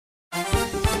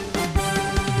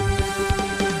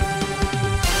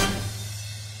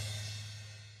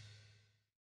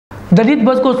दलित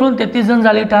बस कोसळून 33 जण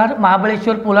झाले ठार।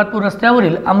 महाबळेश्वर पोलादपूर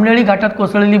रस्त्यावरील आमनेळी घाटात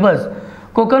कोसळलेली बस।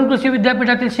 कोकण कृषी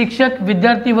विद्यापीठातील शिक्षक,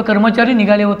 विद्यार्थी व कर्मचारी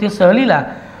निघाले होते सहलीला।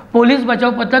 पोलीस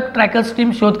बचाव पथक, ट्रॅकर्स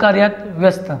टीम शोध कार्यात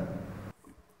व्यस्त।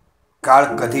 काळ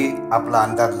कधी आपला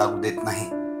अंदाज लागू देत नाही।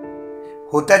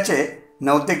 होत्याचे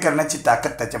नव्हते करण्याची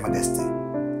ताकद त्याच्यामध्ये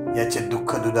असते। याचे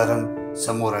दुःखद उदाहरण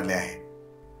समोर आले आहे।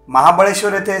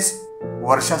 महाबळेश्वर येथे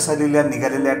वर्षा सहलीला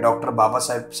निघालेल्या डॉक्टर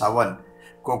बाबासाहेब सावंत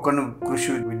कोकण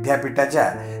कृषी विद्यापीठाच्या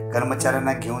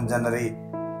कर्मचाऱ्यांना घेऊन जाणारी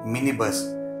मिनी बस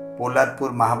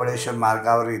पोलादपूर महाबळेश्वर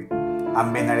मार्गावरील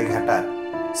आंबेनाळी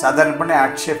घाटात साधारणपणे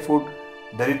 800 फूट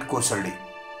दरीत कोसळली।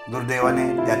 दुर्दैवाने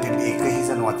त्यातील एकही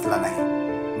जण वाचला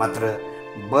नाही। मात्र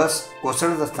बस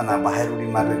कोसळत असताना बाहेर उडी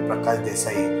मारलेले प्रकाश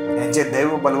देसाई यांचे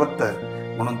दैव बलवत्तर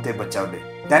म्हणून ते बचावले।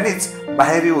 त्यांनीच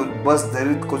बाहेर येऊन बस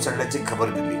दरीत कोसळल्याची खबर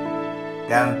दिली।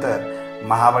 त्यानंतर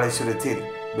महाबळेश्वर येथील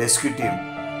रेस्क्यू टीम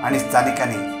आणि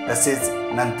स्थानिकांनी तसेच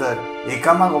नंतर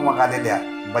एकामागोमाग आलेल्या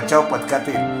बचाव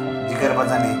पथकातील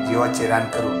जिगरबाजांनी जीवाचे रान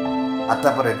करून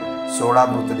आतापर्यंत 16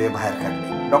 मृतदेह बाहेर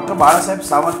काढले। डॉक्टर बाळासाहेब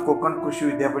सावंत कोकण कृषी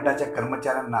विद्यापीठाच्या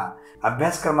कर्मचाऱ्यांना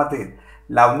अभ्यासक्रमातील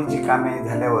लावणीची कामे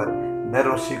झाल्यावर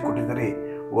दरवर्षी कुठेतरी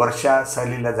वर्षा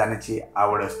सहलीला जाण्याची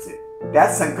आवड असते।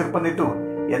 त्याच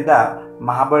संकल्पनेतून यंदा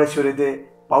महाबळेश्वर येथे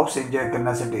पाऊस एन्जॉय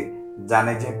करण्यासाठी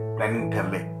जाण्याचे प्लॅनिंग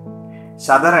ठरले।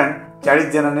 साधारण 40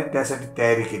 जणांनी त्यासाठी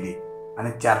तयारी केली आणि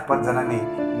 4-5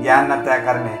 जणांनी या ना त्या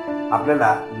कारणे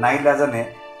आपल्याला नाईलाजाने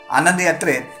आनंद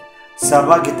यात्रेत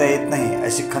सहभाग घेता येत नाही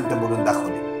अशी खंत बोलून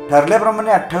दाखवली।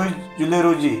 ठरल्याप्रमाणे 28 जुलै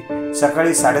रोजी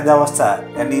सकाळी 10:30 वाजता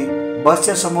त्यांनी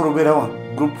बसच्या समोर उभे राहून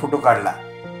ग्रुप फोटो काढला,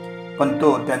 पण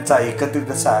तो त्यांचा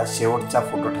एकत्रित असा शेवटचा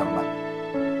फोटो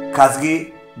ठरला। खाजगी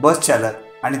बस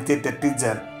चालक आणि ते 33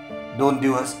 जण 2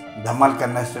 दिवस धमाल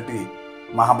करण्यासाठी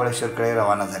महाबळेश्वरकडे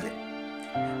रवाना झाले।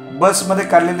 बसमध्ये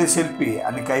काढलेले सेल्फी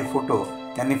आणि काही फोटो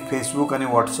त्यांनी फेसबुक आणि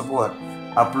व्हॉट्सअपवर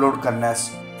अपलोड करण्यास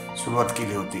सुरुवात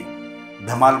केली होती।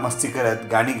 धमाल मस्ती करत,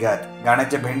 गाणी गात,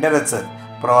 गाण्याच्या भेंड्या रचत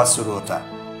प्रवास सुरू होता।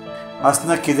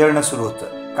 हसणं खिदळणं सुरू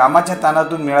होतं। कामाच्या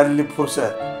ताणातून मिळालेली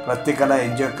फुरसत प्रत्येकाला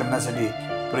एन्जॉय करण्यासाठी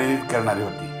प्रेरित करणारी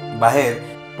होती। बाहेर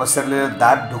पसरलेलं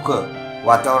दाट धुकं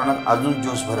वातावरणात अजून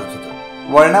जोश भरत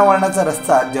होतं। वळणावळणाचा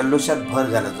रस्ता जल्लोषात भर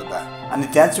घालत होता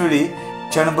आणि त्याचवेळी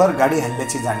क्षणभर गाडी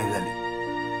हल्ल्याची जाणीव झाली।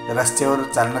 रस्त्यावर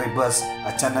चालणारी बस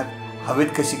अचानक हवेत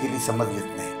कशी गेली समजलेच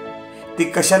नाही। ती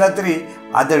कशाला तरी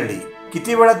आदळली।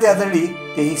 किती वेळा ती आदळली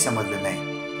तेही समजले नाही,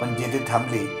 पण जेथे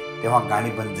थांबली तेव्हा गाणी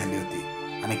बंद झाली होती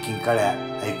आणि किंकाळ्या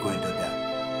ऐकू येत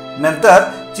होत्या। नंतर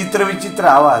चित्रविचित्र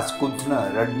आवाज,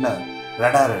 कुंथणं, रडणं,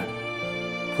 रडारड,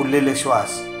 फुललेले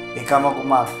श्वास,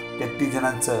 एकामागोमाग 33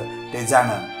 जणांचं ते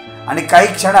जाणं आणि काही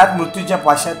क्षणात मृत्यूच्या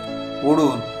पाशात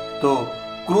ओढून तो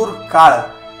क्रूर काळ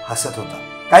हसत होता।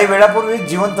 काही वेळापूर्वी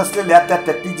जिवंत असलेल्या त्या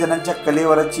 33 जणांच्या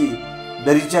कलेवरची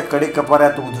दरीच्या कडे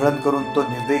कपाऱ्यात उधळण करून तो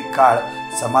निर्दयी काळ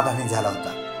समाधानी झाला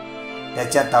होता।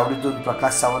 त्याच्या तावडीतून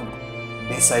प्रकाश सावंत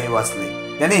देसाई वाचले।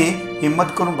 त्यांनी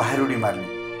हिम्मत करून बाहेर उडी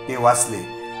मारली। ते वाचले,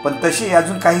 पण तशी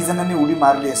अजून काही जणांनी उडी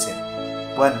मारली असेल,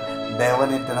 पण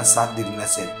दैवाने त्यांना साथ दिली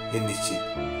नसेल हे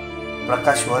निश्चित।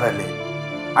 प्रकाश वर आले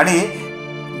आणि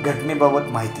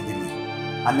घटनेबाबत माहिती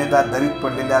दिली, अन्यथा दरीत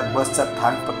पडलेल्या बसचा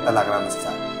थांग पत्ता लागला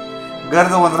नसता।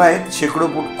 गर्द वनराईत शेकडो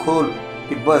फूट खोल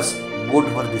ती बस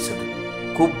बोटभर दिसत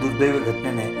होती। खूप दुर्दैवी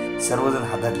घटनेने सर्वजण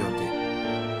हादरले होते।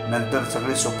 नंतर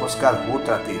सगळे सोपस्कार होत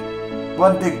राहतील,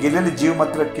 पण ते गेलेले जीव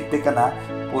मात्र कित्येकांना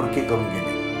पोरके करून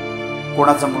गेले।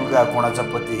 कोणाचा मुलगा, कोणाचा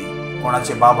पती,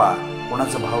 कोणाचे बाबा,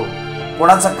 कोणाचा भाऊ,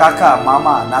 कोणाचा काका,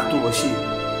 मामा, नातू अशी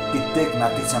कित्येक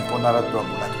नाती संपवणारा तो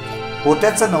अपघात होता।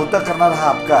 होत्याचं नव्हतं करणारा हा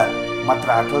अपघात मात्र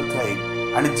आठवत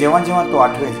राहील आणि जेव्हा जेव्हा तो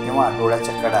आठवेल तेव्हा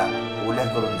डोळ्याच्या कडा ओल्या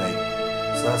करून जाईल।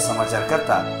 सहज समाचार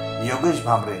करता योगेश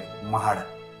भांबरे, महाड।